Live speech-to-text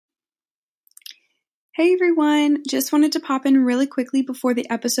Hey everyone, just wanted to pop in really quickly before the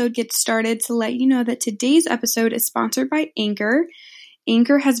episode gets started to let you know that today's episode is sponsored by Anchor.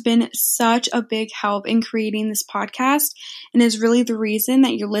 Anchor has been such a big help in creating this podcast and is really the reason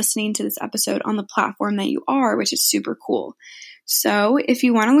that you're listening to this episode on the platform that you are, which is super cool. So if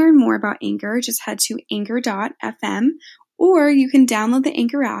you want to learn more about Anchor, just head to anchor.fm or you can download the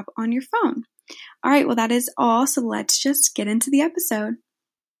Anchor app on your phone. All right, well that is all, so let's just get into the episode.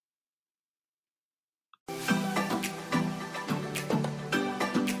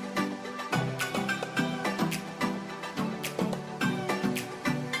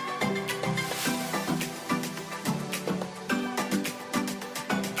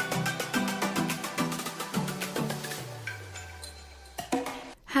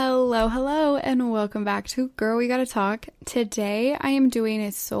 Hello, and welcome back to Girl We Gotta Talk. Today I am doing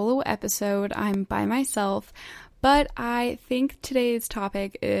a solo episode. I'm by myself, but I think today's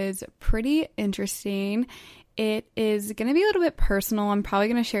topic is pretty interesting. It is going to be a little bit personal. I'm probably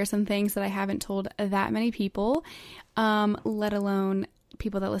going to share some things that I haven't told that many people, let alone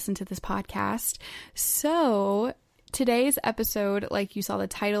people that listen to this podcast. So today's episode, like you saw the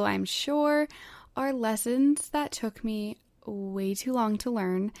title, I'm sure, are lessons that took me way too long to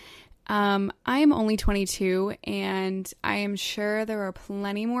learn. I am only 22 and I am sure there are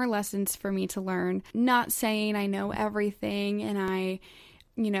plenty more lessons for me to learn. Not saying I know everything and I,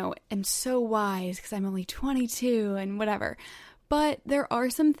 am so wise because I'm only 22 and whatever. But there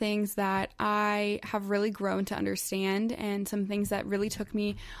are some things that I have really grown to understand and some things that really took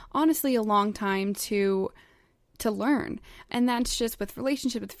me, honestly, a long time to learn. And that's just with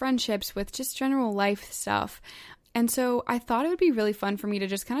relationships, with friendships, with just general life stuff. And so I thought it would be really fun for me to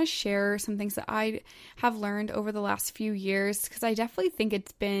just kind of share some things that I have learned over the last few years, because I definitely think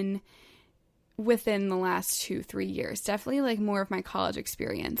it's been within the last 2-3 years, definitely like more of my college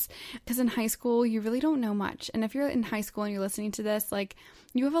experience, because in high school, you really don't know much. And if you're in high school and you're listening to this, like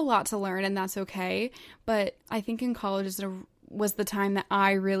you have a lot to learn and that's okay. But I think in college was the time that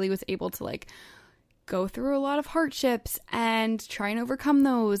I really was able to like go through a lot of hardships and try and overcome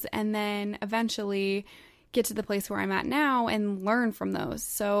those. And then eventually get to the place where I'm at now and learn from those.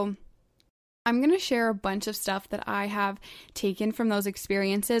 So I'm going to share a bunch of stuff that I have taken from those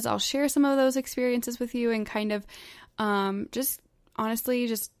experiences. I'll share some of those experiences with you and kind of just honestly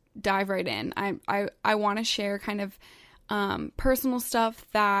just dive right in. I want to share kind of personal stuff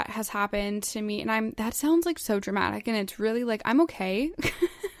that has happened to me, and that sounds like so dramatic, and it's really like I'm okay.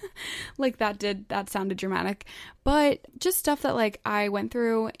 Like that sounded dramatic, but just stuff that like I went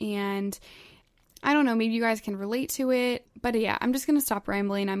through, and I don't know, maybe you guys can relate to it, but yeah, I'm just going to stop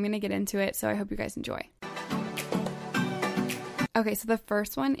rambling. I'm going to get into it, so I hope you guys enjoy. Okay, so the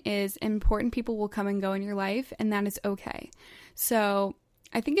first one is important people will come and go in your life, and that is okay. So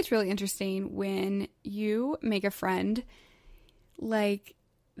I think it's really interesting when you make a friend, like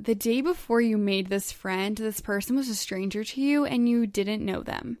the day before you made this friend, this person was a stranger to you and you didn't know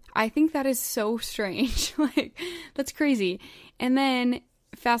them. I think that is so strange. Like, that's crazy. And then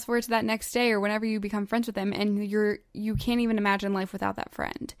fast forward to that next day or whenever you become friends with them and you can't even imagine life without that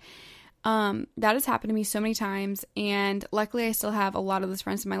friend. That has happened to me so many times, and luckily I still have a lot of those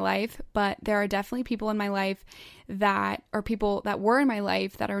friends in my life, but there are definitely people in my life that are people that were in my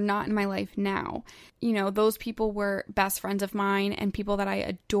life that are not in my life now. Those people were best friends of mine and people that I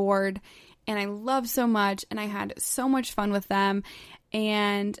adored and I loved so much, and I had so much fun with them,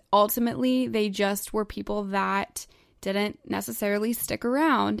 and ultimately they just were people that didn't necessarily stick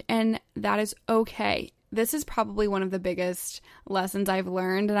around, and that is okay. This is probably one of the biggest lessons I've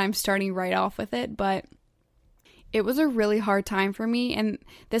learned, and I'm starting right off with it, but it was a really hard time for me, and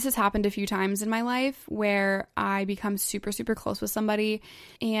this has happened a few times in my life where I become super, super close with somebody,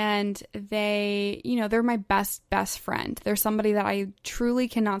 and they're my best friend. They're somebody that I truly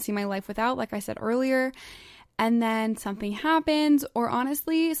cannot see my life without, like I said earlier. And then something happens, or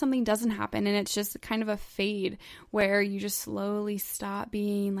honestly, something doesn't happen, and it's just kind of a fade where you just slowly stop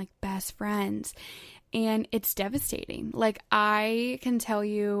being like best friends. And it's devastating. Like, I can tell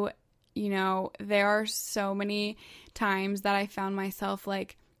you, there are so many times that I found myself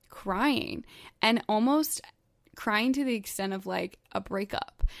like crying, and almost crying to the extent of like a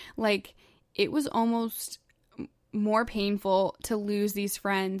breakup. Like, it was almost more painful to lose these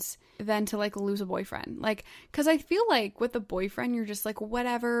friends than to like lose a boyfriend. Like, because I feel like with a boyfriend, you're just like,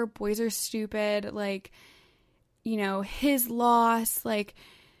 whatever, boys are stupid, like, his loss, like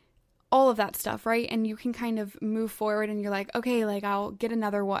all of that stuff, right? And you can kind of move forward and you're like, okay, like I'll get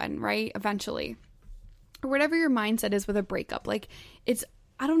another one, right? Eventually. Or whatever your mindset is with a breakup. Like,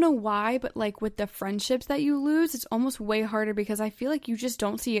 I don't know why, but like with the friendships that you lose, it's almost way harder because I feel like you just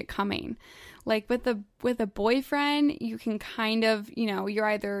don't see it coming. Like with a boyfriend, you can kind of, you're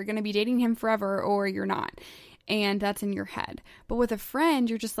either going to be dating him forever or you're not. And that's in your head. But with a friend,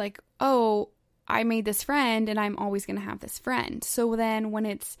 you're just like, oh, I made this friend and I'm always going to have this friend. So then when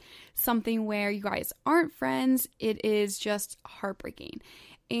it's something where you guys aren't friends, it is just heartbreaking.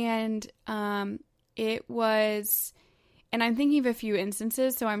 And it was... And I'm thinking of a few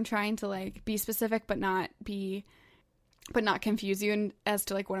instances, so I'm trying to like be specific but not confuse you as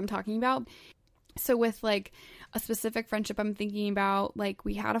to like what I'm talking about. So with like a specific friendship I'm thinking about, like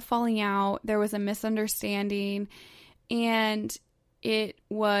we had a falling out, there was a misunderstanding, and it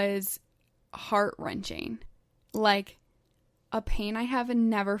was heart-wrenching. Like a pain I have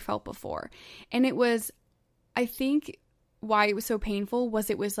never felt before. And it was, I think why it was so painful was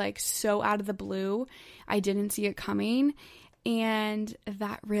it was like so out of the blue. I didn't see it coming, and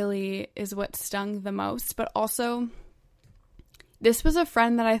that really is what stung the most. But also, this was a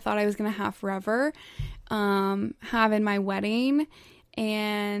friend that I thought I was going to have forever, have in my wedding,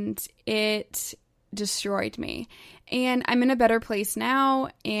 and it destroyed me. And I'm in a better place now,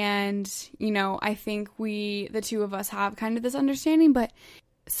 and I think the two of us have kind of this understanding, but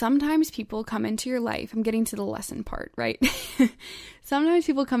sometimes people come into your life. I'm getting to the lesson part, right? Sometimes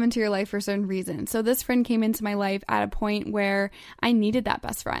people come into your life for certain reasons. So this friend came into my life at a point where I needed that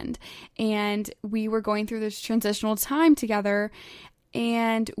best friend. And we were going through this transitional time together,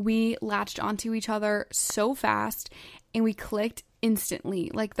 and we latched onto each other so fast, and we clicked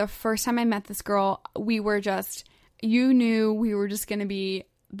instantly. Like the first time I met this girl, we were just, you knew we were just going to be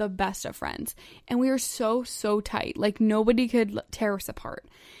the best of friends. And we were so tight. Like nobody could tear us apart.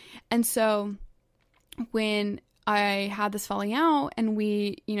 And so when I had this falling out and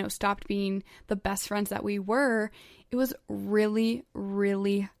we, stopped being the best friends that we were, it was really,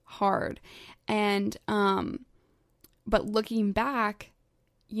 really hard. And, but looking back,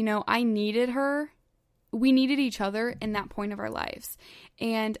 I needed her. We needed each other in that point of our lives.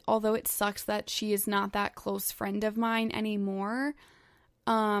 And although it sucks that she is not that close friend of mine anymore,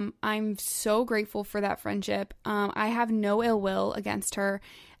 I'm so grateful for that friendship. I have no ill will against her.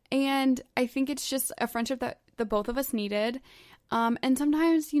 And I think it's just a friendship that the both of us needed. And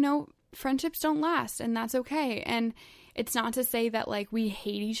sometimes, friendships don't last, and that's okay. And it's not to say that like we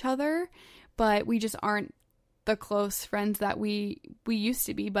hate each other, but we just aren't the close friends that we used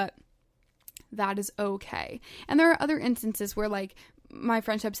to be, but that is okay. And there are other instances where like my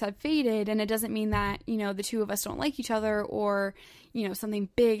friendships have faded, and it doesn't mean that, the two of us don't like each other or, something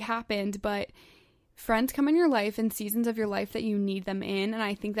big happened, but friends come in your life in seasons of your life that you need them in. And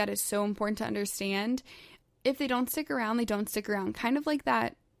I think that is so important to understand. If they don't stick around, they don't stick around. Kind of like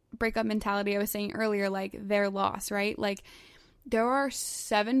that breakup mentality I was saying earlier, like their loss, right? Like there are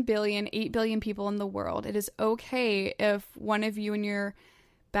 7 billion, 8 billion people in the world. It is okay if one of you and your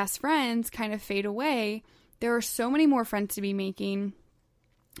best friends kind of fade away. There are so many more friends to be making.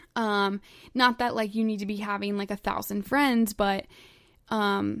 Not that like you need to be having like 1,000 friends, but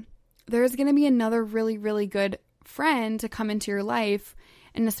there's going to be another really, really good friend to come into your life,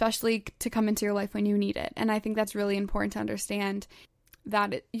 and especially to come into your life when you need it. And I think that's really important to understand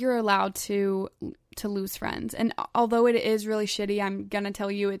that you're allowed to lose friends. And although it is really shitty, I'm going to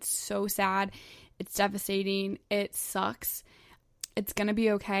tell you it's so sad. It's devastating. It sucks. It's going to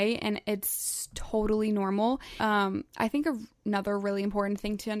be okay, and it's totally normal. I think another really important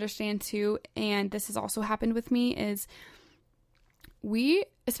thing to understand too, and this has also happened with me, is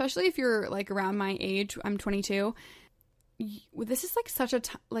especially if you're like around my age, I'm 22, this is like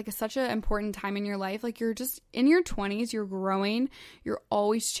such an important time in your life. Like you're just in your 20s, you're growing, you're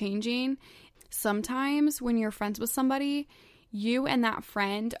always changing. Sometimes when you're friends with somebody, you and that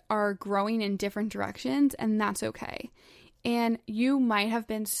friend are growing in different directions, and that's okay. And you might have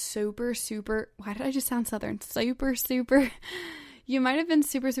been super, why did I just sound Southern? You might have been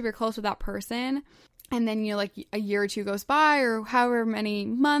super close with that person. And then like a year or two goes by, or however many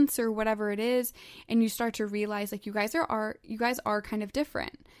months or whatever it is. And you start to realize like you guys are kind of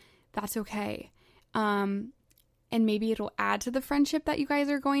different. That's okay. And maybe it'll add to the friendship that you guys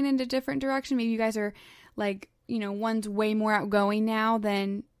are going in a different direction. Maybe you guys are like, one's way more outgoing now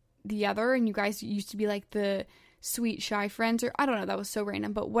than the other. And you guys used to be like the sweet, shy friends, or I don't know, that was so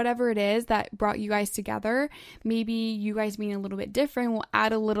random, but whatever it is that brought you guys together, maybe you guys being a little bit different will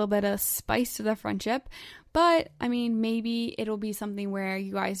add a little bit of spice to the friendship. But I mean, maybe it'll be something where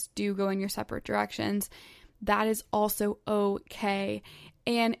you guys do go in your separate directions. That is also okay.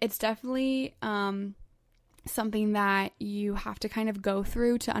 And it's definitely something that you have to kind of go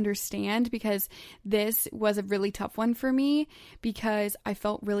through to understand, because this was a really tough one for me because I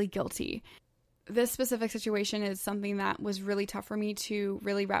felt really guilty. This specific situation is something that was really tough for me to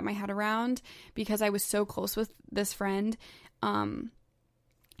really wrap my head around because I was so close with this friend.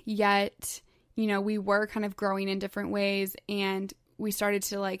 Yet, you know, we were kind of growing in different ways, and we started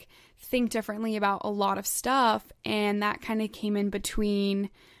to like think differently about a lot of stuff, and that kind of came in between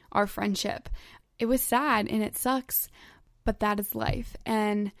our friendship. It was sad and it sucks, but that is life,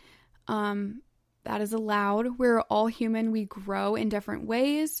 and that is allowed. We're all human. We grow in different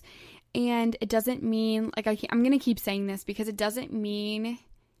ways, and it doesn't mean, like, I'm going to keep saying this because it doesn't mean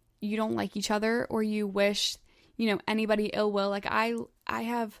you don't like each other or you wish, you know, anybody ill will. Like, I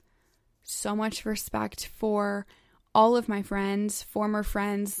have so much respect for all of my friends, former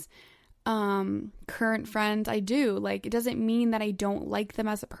friends, current friends. I do. Like, it doesn't mean that I don't like them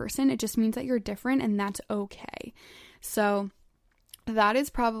as a person. It just means that you're different, and that's okay. So that is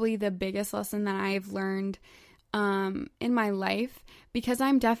probably the biggest lesson that I've learned in my life, because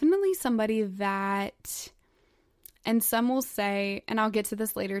I'm definitely somebody that, and some will say, and I'll get to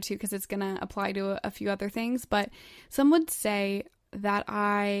this later too, because it's going to apply to a few other things, but some would say that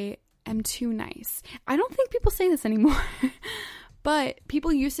I am too nice. I don't think people say this anymore, but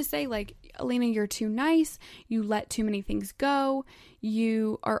people used to say, like, Elena, you're too nice. You let too many things go.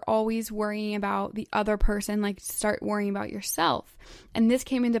 You are always worrying about the other person. Like, start worrying about yourself. And this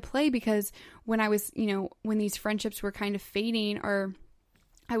came into play because when I was, you know, when these friendships were kind of fading or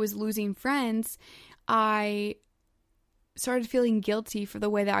I was losing friends, I started feeling guilty for the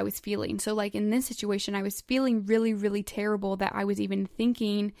way that I was feeling. So, like, in this situation, I was feeling really, really terrible that I was even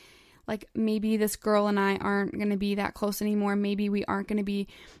thinking, like, maybe this girl and I aren't going to be that close anymore. Maybe we aren't going to be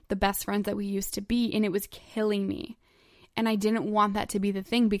the best friends that we used to be. And it was killing me. And I didn't want that to be the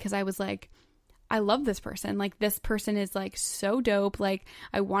thing, because I was like, I love this person. Like, this person is like so dope. Like,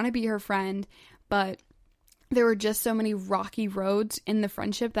 I want to be her friend. But there were just so many rocky roads in the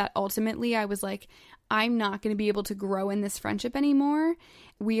friendship that ultimately I was like, I'm not going to be able to grow in this friendship anymore.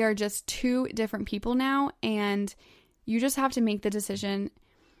 We are just two different people now. And you just have to make the decision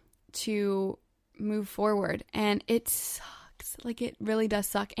to move forward. And it sucks. Like, it really does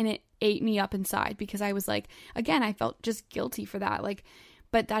suck. And it ate me up inside, because I was like, again, I felt just guilty for that. Like,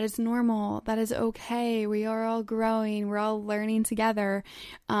 but that is normal. That is okay. We are all growing. We're all learning together.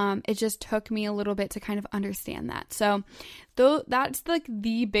 It just took me a little bit to kind of understand that. So though that's like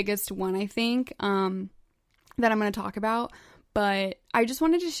the biggest one, I think, that I'm going to talk about. But I just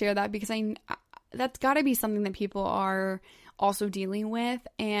wanted to share that because that's got to be something that people are also dealing with.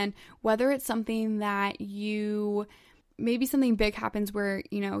 And whether it's something that maybe something big happens where,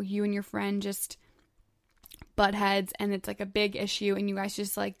 you know, you and your friend just butt heads and it's like a big issue and you guys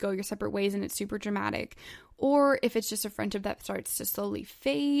just like go your separate ways and it's super dramatic, or if it's just a friendship that starts to slowly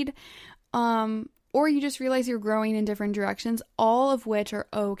fade, or you just realize you're growing in different directions, all of which are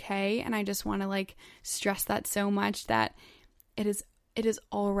okay. And I just want to like stress that so much, that it is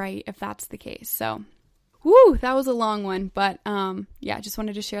all right if that's the case. So whoo, that was a long one, but yeah, just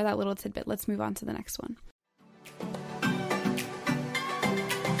wanted to share that little tidbit. Let's move on to the next one.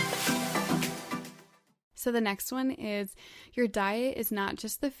 So the next one is, your diet is not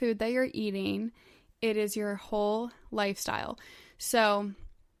just the food that you're eating, it is your whole lifestyle. So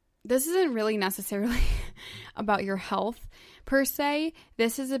this isn't really necessarily about your health per se.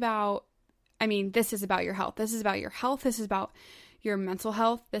 This is about your health. This is about your health. This is about your mental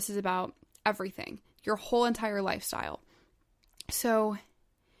health. This is about everything, your whole entire lifestyle. So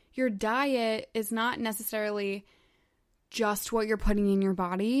your diet is not necessarily just what you're putting in your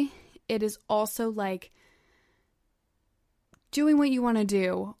body. It is also like doing what you want to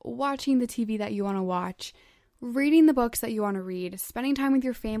do, watching the TV that you want to watch, reading the books that you want to read, spending time with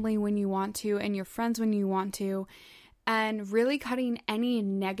your family when you want to and your friends when you want to, and really cutting any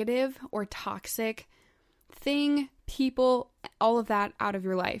negative or toxic thing, people, all of that out of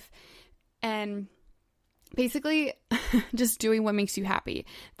your life. And basically just doing what makes you happy.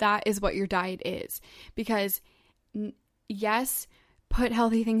 That is what your diet is. Because yes, put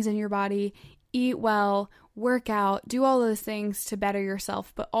healthy things in your body, eat well, work out, do all those things to better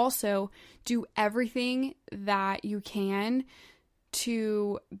yourself, but also do everything that you can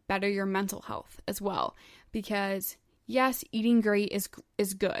to better your mental health as well. Because yes, eating great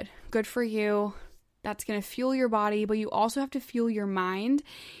is good for you. That's going to fuel your body, but you also have to fuel your mind,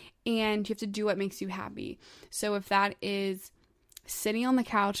 and you have to do what makes you happy. So if that is sitting on the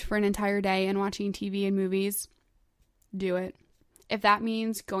couch for an entire day and watching TV and movies, do it. If that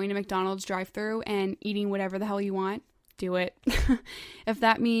means going to McDonald's drive-thru and eating whatever the hell you want, do it. If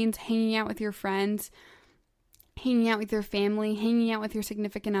that means hanging out with your friends hanging out with your family, hanging out with your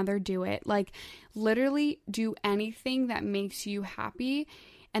significant other, do it. Like, literally do anything that makes you happy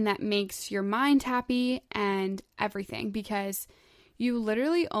and that makes your mind happy and everything, because you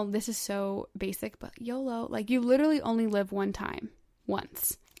literally, this is so basic, but YOLO, like, you literally only live one time,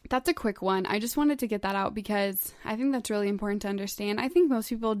 once. That's a quick one. I just wanted to get that out because I think that's really important to understand. I think most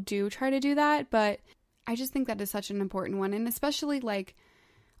people do try to do that, but I just think that is such an important one. And especially, like,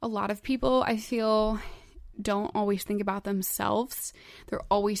 a lot of people, I feel, don't always think about themselves. They're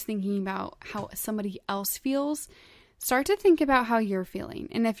always thinking about how somebody else feels. Start to think about how you're feeling.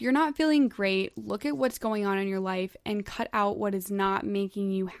 And if you're not feeling great, look at what's going on in your life and cut out what is not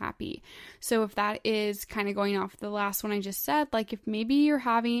making you happy. So if that is kind of going off the last one I just said, like, if maybe you're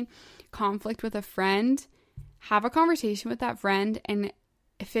having conflict with a friend, have a conversation with that friend and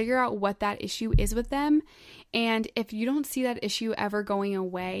figure out what that issue is with them. And if you don't see that issue ever going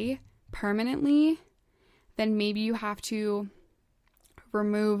away permanently, then maybe you have to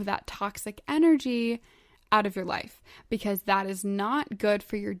remove that toxic energy out of your life, because that is not good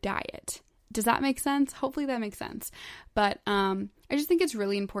for your diet. Does that make sense? Hopefully that makes sense. But I just think it's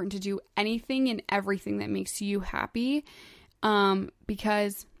really important to do anything and everything that makes you happy,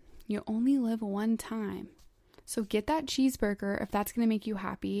 because you only live one time. So get that cheeseburger if that's going to make you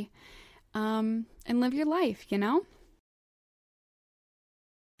happy, and live your life, you know?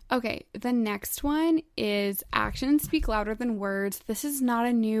 Okay, the next one is actions speak louder than words. This is not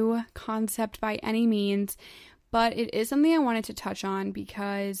a new concept by any means, but it is something I wanted to touch on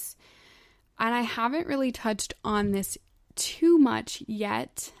because, and I haven't really touched on this too much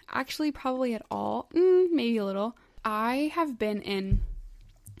yet, actually probably at all, maybe a little. I have been in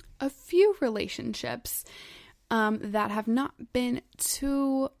a few relationships that have not been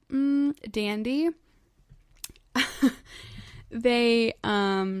too dandy. They,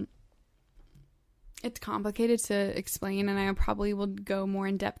 it's complicated to explain, and I probably will go more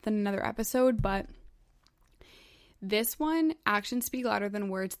in depth in another episode, but this one, actions speak louder than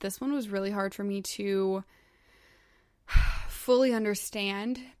words. This one was really hard for me to fully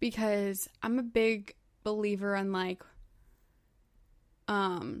understand because I'm a big believer in like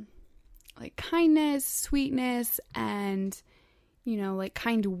kindness, sweetness, and, you know, like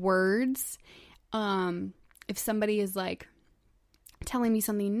kind words. If somebody is like telling me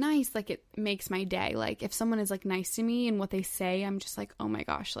something nice, like, it makes my day. Like, if someone is like nice to me and what they say, I'm just like, oh my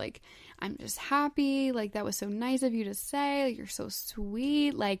gosh, like, I'm just happy. Like, that was so nice of you to say. Like, you're so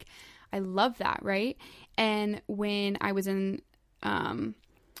sweet. Like, I love that, right? And when I was in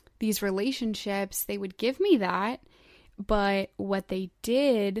these relationships, they would give me that, but what they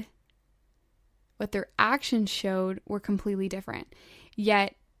did, what their actions showed, were completely different.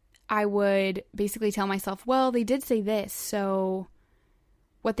 Yet I would basically tell myself, well, they did say this, so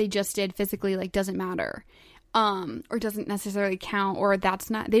what they just did physically, like, doesn't matter, or doesn't necessarily count, or that's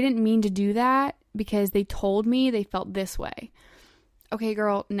not, they didn't mean to do that because they told me they felt this way. Okay,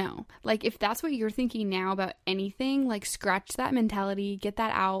 girl, no. Like, if that's what you're thinking now about anything, like, scratch that mentality, get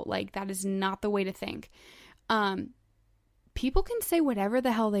that out. Like, that is not the way to think. People can say whatever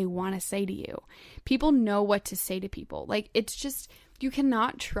the hell they want to say to you. People know what to say to people. Like, it's just, you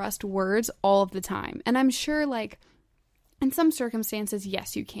cannot trust words all of the time. And I'm sure, like, in some circumstances,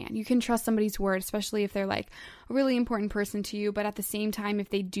 yes, you can. You can trust somebody's word, especially if they're like a really important person to you. But at the same time, if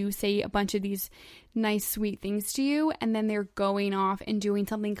they do say a bunch of these nice, sweet things to you, and then they're going off and doing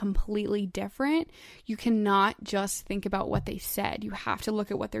something completely different, you cannot just think about what they said. You have to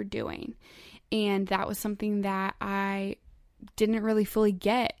look at what they're doing. And that was something that I didn't really fully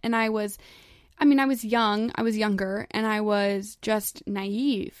get. And I was younger, and I was just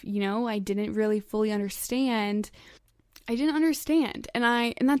naive, you know? I didn't really fully understand. And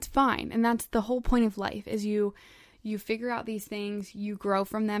that's fine. And that's the whole point of life, is you figure out these things, you grow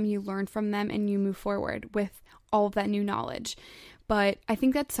from them, you learn from them, and you move forward with all of that new knowledge. But I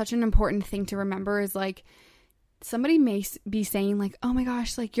think that's such an important thing to remember, is like, somebody may be saying like, oh my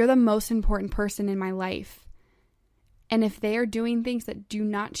gosh, like, you're the most important person in my life. And if they are doing things that do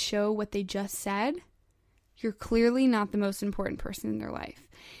not show what they just said, you're clearly not the most important person in their life.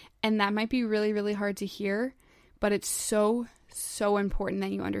 And that might be really, really hard to hear, but it's so, so important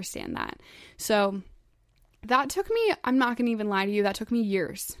that you understand that. So that took me, I'm not going to even lie to you, that took me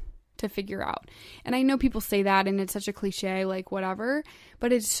years to figure out. And I know people say that and it's such a cliche, like whatever,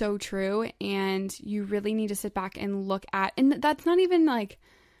 but it's so true. And you really need to sit back and look at, and that's not even like,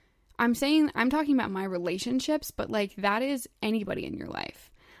 I'm talking about my relationships, but like, that is anybody in your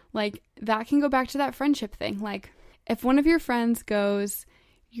life. Like, that can go back to that friendship thing. Like, if one of your friends goes,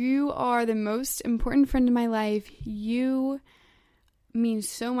 you are the most important friend in my life, you means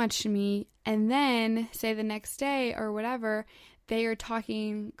so much to me, and then say the next day or whatever, they are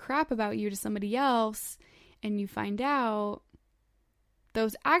talking crap about you to somebody else, and you find out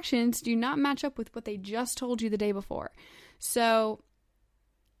those actions do not match up with what they just told you the day before. So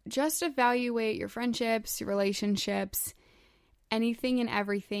just evaluate your friendships, your relationships, anything and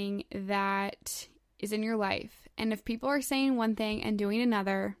everything that is in your life. And if people are saying one thing and doing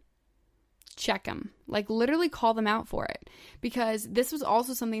another, check them. Like, literally call them out for it. Because this was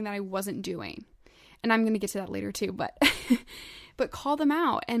also something that I wasn't doing. And I'm going to get to that later too. But but call them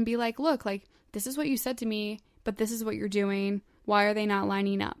out and be like, look, like, this is what you said to me, but this is what you're doing. Why are they not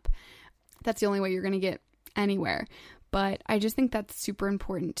lining up? That's the only way you're going to get anywhere. But I just think that's super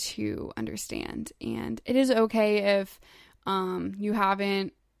important to understand. And it is okay if you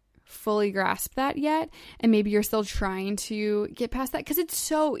haven't fully grasped that yet, and maybe you're still trying to get past that, because it's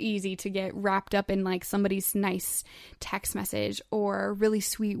so easy to get wrapped up in like somebody's nice text message or really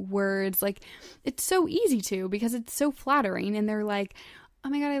sweet words. Like, it's so easy to, because it's so flattering, and they're like, oh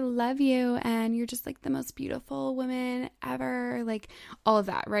my God, I love you, and you're just like the most beautiful woman ever, like all of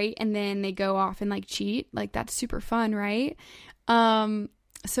that, right? And then they go off and like cheat. Like, that's super fun, right?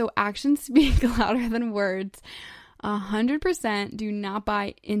 So actions speak louder than words. 100% do not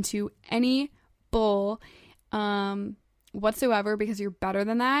buy into any bull whatsoever, because you're better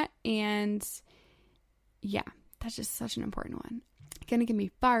than that. And yeah, that's just such an important one. Gonna get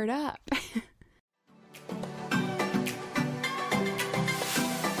me fired up.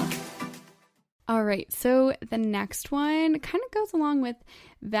 All right, so the next one kind of goes along with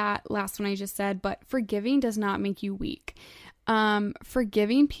that last one I just said, but forgiving does not make you weak.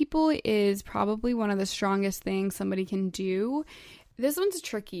 Forgiving people is probably one of the strongest things somebody can do. This one's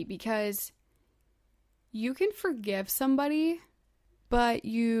tricky because you can forgive somebody, but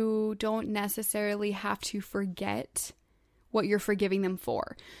you don't necessarily have to forget what you're forgiving them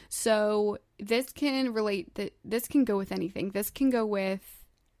for. So this can this can go with anything. This can go with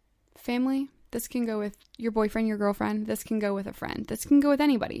family. This can go with your boyfriend, your girlfriend. This can go with a friend. This can go with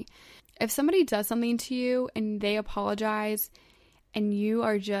anybody. If somebody does something to you and they apologize and you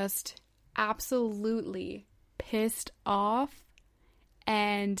are just absolutely pissed off,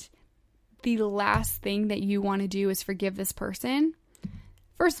 and the last thing that you want to do is forgive this person,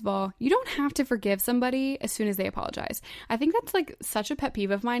 first of all, you don't have to forgive somebody as soon as they apologize. I think that's like such a pet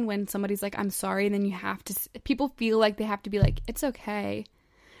peeve of mine, when somebody's like, I'm sorry, and then you have to, people feel like they have to be like, it's okay.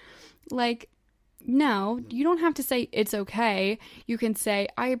 Like, no, you don't have to say it's okay. You can say,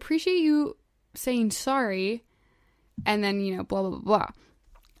 I appreciate you saying sorry, and then, you know, blah, blah, blah, blah.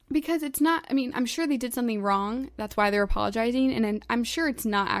 Because it's not, I mean, I'm sure they did something wrong. That's why they're apologizing. And I'm sure it's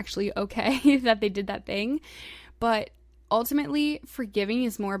not actually okay that they did that thing. But ultimately, forgiving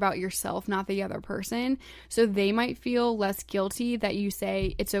is more about yourself, not the other person. So they might feel less guilty that you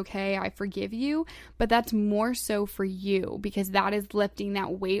say, it's okay, I forgive you. But that's more so for you, because that is lifting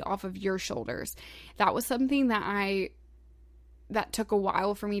that weight off of your shoulders. That was something that took a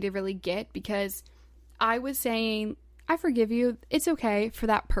while for me to really get, because I was saying, I forgive you, it's okay for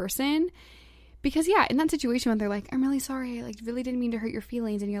that person. Because yeah, in that situation when they're like, I'm really sorry, I like really didn't mean to hurt your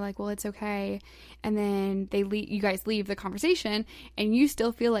feelings, and you're like, well, it's okay, and then you guys leave the conversation and you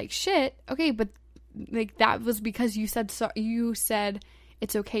still feel like shit. Okay, but like that was because you said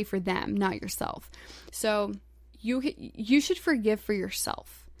it's okay for them, not yourself. So you should forgive for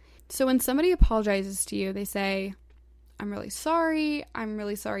yourself. So when somebody apologizes to you, they say, I'm really sorry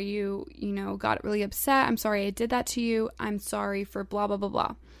you got really upset. I'm sorry I did that to you. I'm sorry for blah, blah, blah,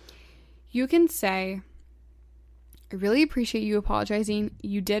 blah. You can say, I really appreciate you apologizing.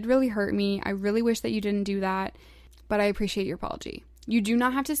 You did really hurt me. I really wish that you didn't do that, but I appreciate your apology. You do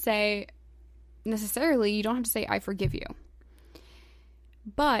not have to say, necessarily, you don't have to say, I forgive you.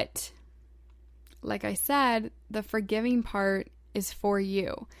 But, like I said, the forgiving part is for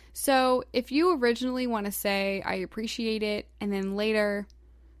you. So if you originally want to say, I appreciate it, and then later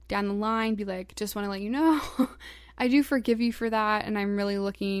down the line be like, just want to let you know, I do forgive you for that, and I'm really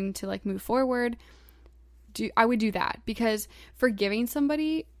looking to like move forward, I would do that, because forgiving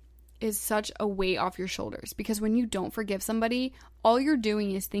somebody is such a weight off your shoulders. Because when you don't forgive somebody, all you're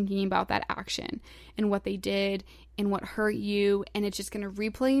doing is thinking about that action and what they did and what hurt you, and it's just going to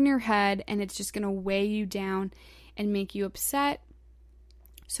replay in your head, and it's just going to weigh you down and make you upset.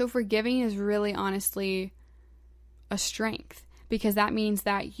 So forgiving is really honestly a strength, because that means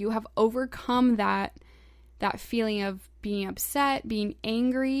that you have overcome that feeling of being upset, being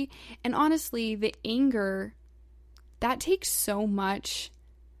angry. And honestly, the anger, that takes so much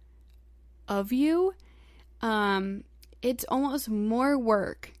of you. It's almost more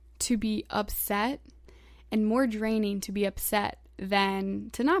work to be upset and more draining to be upset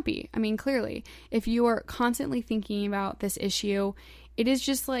than to not be. I mean, clearly, if you are constantly thinking about this issue, it is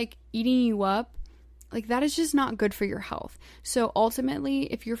just like eating you up. Like, that is just not good for your health. So ultimately,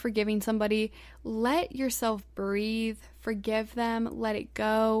 if you're forgiving somebody, let yourself breathe, forgive them, let it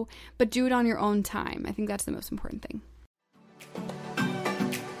go, but do it on your own time. I think that's the most important thing.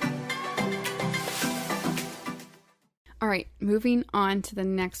 All right, moving on to the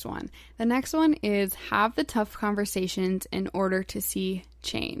next one. The next one is have the tough conversations in order to see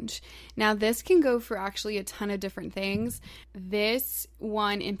change. Now, this can go for actually a ton of different things. This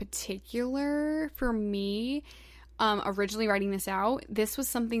one in particular, for me, originally writing this out, this was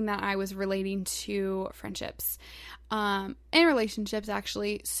something that I was relating to friendships and relationships,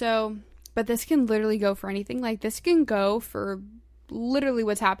 actually. So, but this can literally go for anything. Like, this can go for literally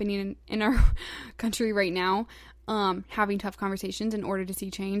what's happening in our country right now. Having tough conversations in order to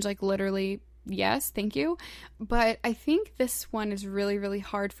see change, like literally, yes, thank you. But I think this one is really, really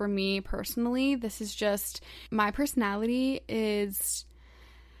hard for me personally. This is just, my personality is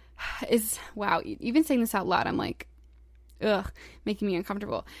wow, even saying this out loud, I'm like, ugh, making me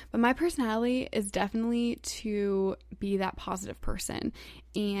uncomfortable. But my personality is definitely to be that positive person.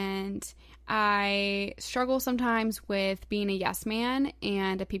 And I struggle sometimes with being a yes man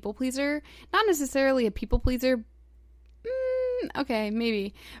and a people pleaser. Not necessarily a people pleaser. Okay,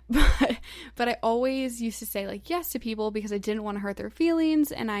 maybe. But I always used to say like yes to people because I didn't want to hurt their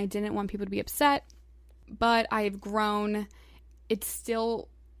feelings and I didn't want people to be upset. But I've grown. It's still,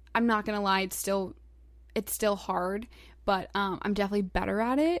 I'm not going to lie, it's still hard, but I'm definitely better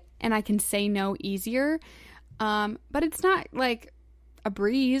at it and I can say no easier. But it's not like a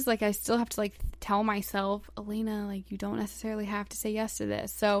breeze. Like, I still have to like tell myself, Elena, like, you don't necessarily have to say yes to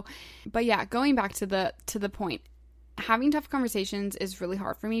this. So, but yeah, going back to the point, having tough conversations is really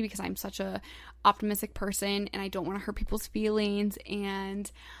hard for me because I'm such a optimistic person and I don't want to hurt people's feelings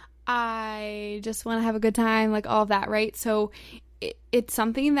and I just want to have a good time, like all of that, right? So it's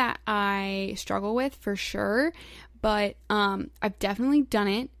something that I struggle with for sure, but I've definitely done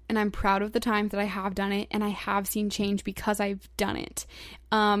it and I'm proud of the times that I have done it and I have seen change because I've done it.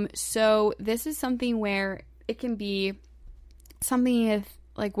 So this is something where it can be something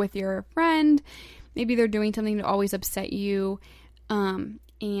with your friend. Maybe they're doing something to always upset you, and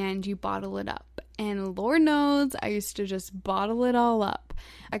you bottle it up. And Lord knows, I used to just bottle it all up.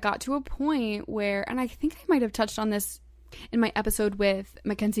 I got to a point where, and I think I might have touched on this in my episode with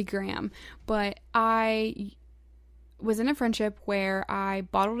Mackenzie Graham, but I was in a friendship where I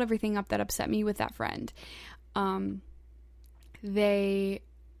bottled everything up that upset me with that friend. They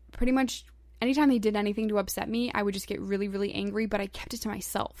pretty much, anytime they did anything to upset me, I would just get really, really angry, but I kept it to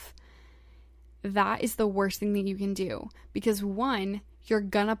myself. That is the worst thing that you can do because one, you're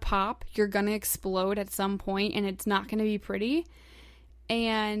gonna pop, you're gonna explode at some point and it's not gonna be pretty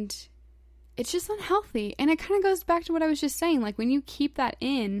and it's just unhealthy. And it kind of goes back to what I was just saying, like when you keep that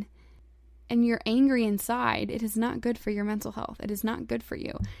in and you're angry inside, it is not good for your mental health. It is not good for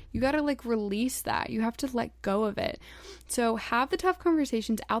you. You gotta like release that. You have to let go of it. So have the tough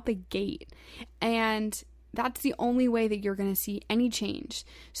conversations out the gate and that's the only way that you're gonna see any change.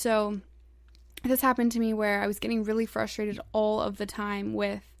 So this happened to me where I was getting really frustrated all of the time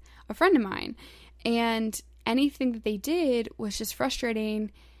with a friend of mine. And anything that they did was just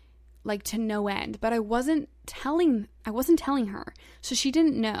frustrating, like to no end. But I wasn't telling her. So she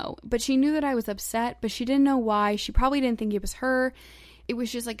didn't know. But she knew that I was upset, but she didn't know why. She probably didn't think it was her. It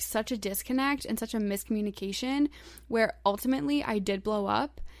was just like such a disconnect and such a miscommunication where ultimately I did blow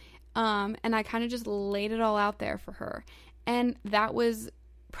up. And I kind of just laid it all out there for her. And that was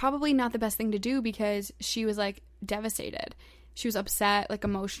probably not the best thing to do because she was like devastated. She was upset, like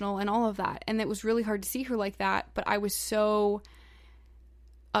emotional and all of that. And it was really hard to see her like that. But I was so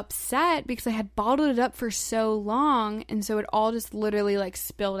upset because I had bottled it up for so long. And so it all just literally like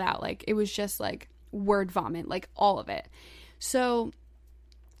spilled out. Like it was just like word vomit, like all of it. So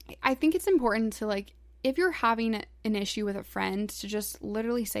I think it's important to like, if you're having an issue with a friend, to just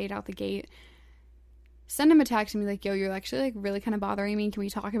literally say it out the gate. Send them a text and be like, yo, you're actually like really kind of bothering me. Can we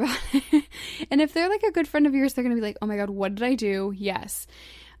talk about it? And if they're like a good friend of yours, they're going to be like, oh my God, what did I do? Yes.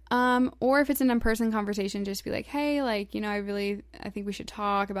 Or if it's an in-person conversation, just be like, hey, like, you know, I think we should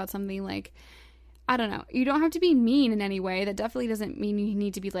talk about something. Like, I don't know. You don't have to be mean in any way. That definitely doesn't mean you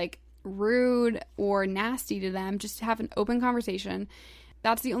need to be like rude or nasty to them. Just have an open conversation.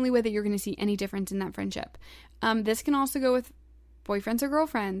 That's the only way that you're going to see any difference in that friendship. This can also go with boyfriends or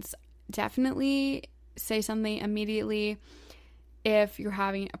girlfriends. Definitely say something immediately if you're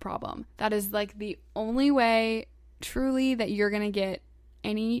having a problem. That is like the only way truly that you're going to get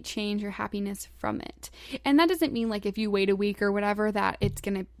any change or happiness from it. And that doesn't mean like if you wait a week or whatever that it's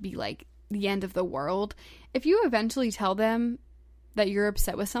going to be like the end of the world. If you eventually tell them that you're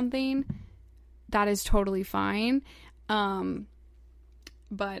upset with something, that is totally fine.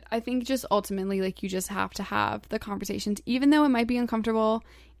 But I think just ultimately, like, you just have to have the conversations, even though it might be uncomfortable,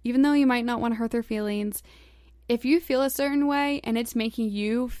 even though you might not want to hurt their feelings. If you feel a certain way and it's making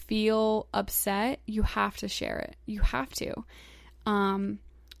you feel upset, you have to share it. You have to.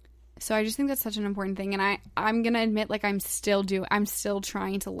 So I just think that's such an important thing. And I'm going to admit, like, I'm still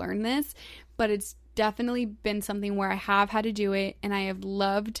trying to learn this, but it's definitely been something where I have had to do it, and I've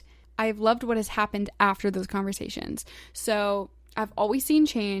loved what has happened after those conversations. So I've always seen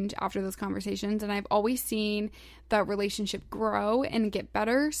change after those conversations, and I've always seen that relationship grow and get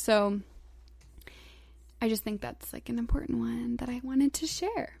better. So I just think that's like an important one that I wanted to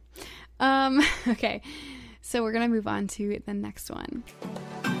share. Okay, so we're going to move on to the next one.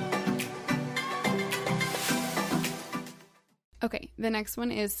 Okay, the next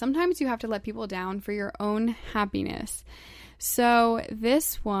one is sometimes you have to let people down for your own happiness. So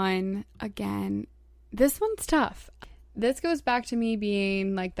this one, again, this one's tough. This goes back to me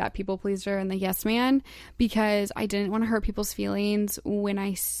being like that people pleaser and the yes man, because I didn't want to hurt people's feelings when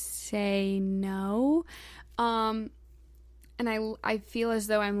I say no. And I feel as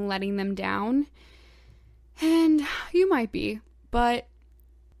though I'm letting them down. And you might be, but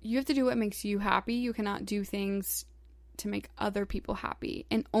you have to do what makes you happy. You cannot do things to make other people happy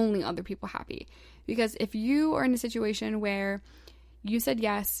and only other people happy. Because if you are in a situation where you said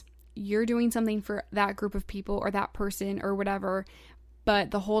yes, you're doing something for that group of people or that person or whatever,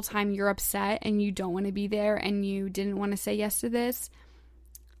 but the whole time you're upset and you don't want to be there and you didn't want to say yes to this,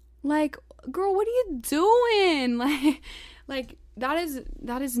 like, girl, what are you doing? Like that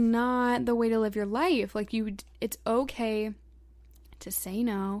is not the way to live your life. Like, it's okay to say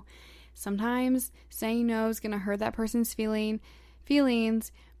no. Sometimes saying no is going to hurt that person's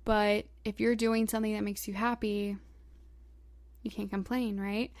feelings, but if you're doing something that makes you happy, you can't complain,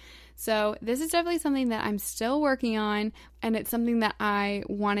 right? So this is definitely something that I'm still working on, and it's something that I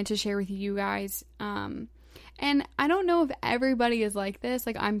wanted to share with you guys. And I don't know if everybody is like this.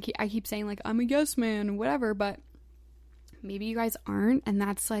 Like, I keep saying like I'm a yes man, whatever, but maybe you guys aren't, and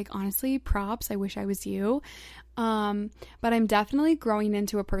that's like, honestly, props. I wish I was you. But I'm definitely growing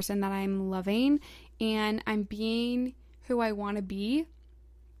into a person that I'm loving, and I'm being who I want to be,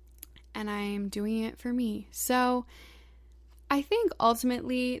 and I'm doing it for me. So I think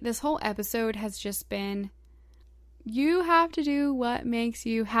ultimately this whole episode has just been, you have to do what makes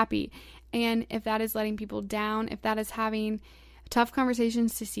you happy. And if that is letting people down, if that is having tough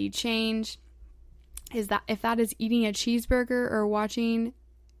conversations to see change, if that is eating a cheeseburger or watching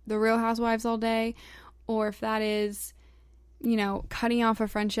The Real Housewives all day, or if that is, cutting off a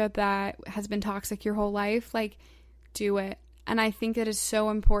friendship that has been toxic your whole life, like, do it. And I think it is so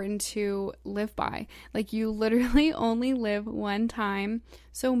important to live by. Like, you literally only live one time,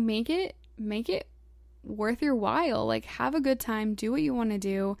 so make it worth your while. Like, have a good time, do what you want to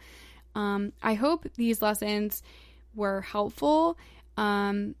do. I hope these lessons were helpful.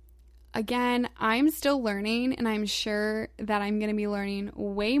 Again, I'm still learning, and I'm sure that I'm going to be learning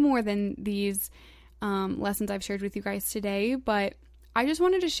way more than these lessons I've shared with you guys today, but I just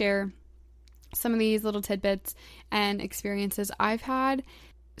wanted to share some of these little tidbits and experiences I've had,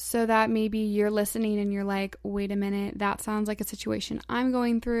 so that maybe you're listening and you're like, wait a minute, that sounds like a situation I'm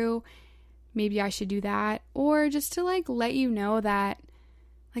going through. Maybe I should do that. Or just to like let you know that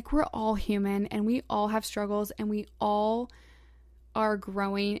like we're all human and we all have struggles and we all are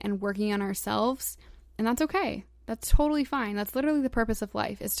growing and working on ourselves, and that's okay. That's totally fine. That's literally the purpose of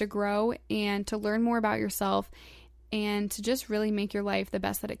life, is to grow and to learn more about yourself and to just really make your life the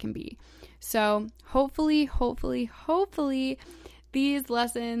best that it can be. So hopefully these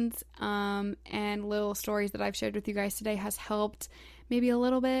lessons and little stories that I've shared with you guys today has helped maybe a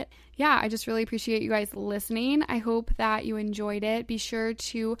little bit. Yeah, I just really appreciate you guys listening. I hope that you enjoyed it. Be sure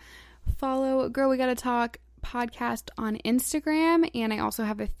to follow Girl We Gotta Talk podcast on Instagram, and I also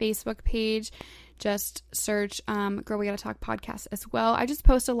have a Facebook page. Just search Girl We Gotta Talk podcast as well. I just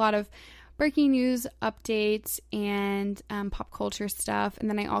post a lot of breaking news updates and pop culture stuff, and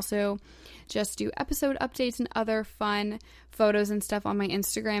then I also just do episode updates and other fun photos and stuff on my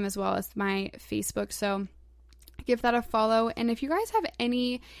Instagram as well as my Facebook. So give that a follow. And if you guys have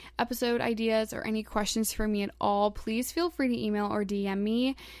any episode ideas or any questions for me at all, please feel free to email or DM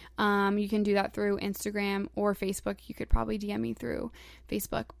me. You can do that through Instagram or Facebook. You could probably DM me through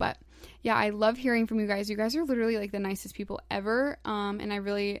Facebook. But yeah, I love hearing from you guys. You guys are literally like the nicest people ever. And I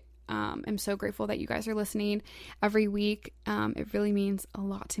really am so grateful that you guys are listening every week. It really means a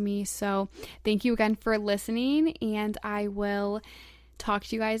lot to me. So thank you again for listening, and I will talk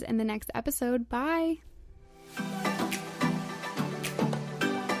to you guys in the next episode. Bye.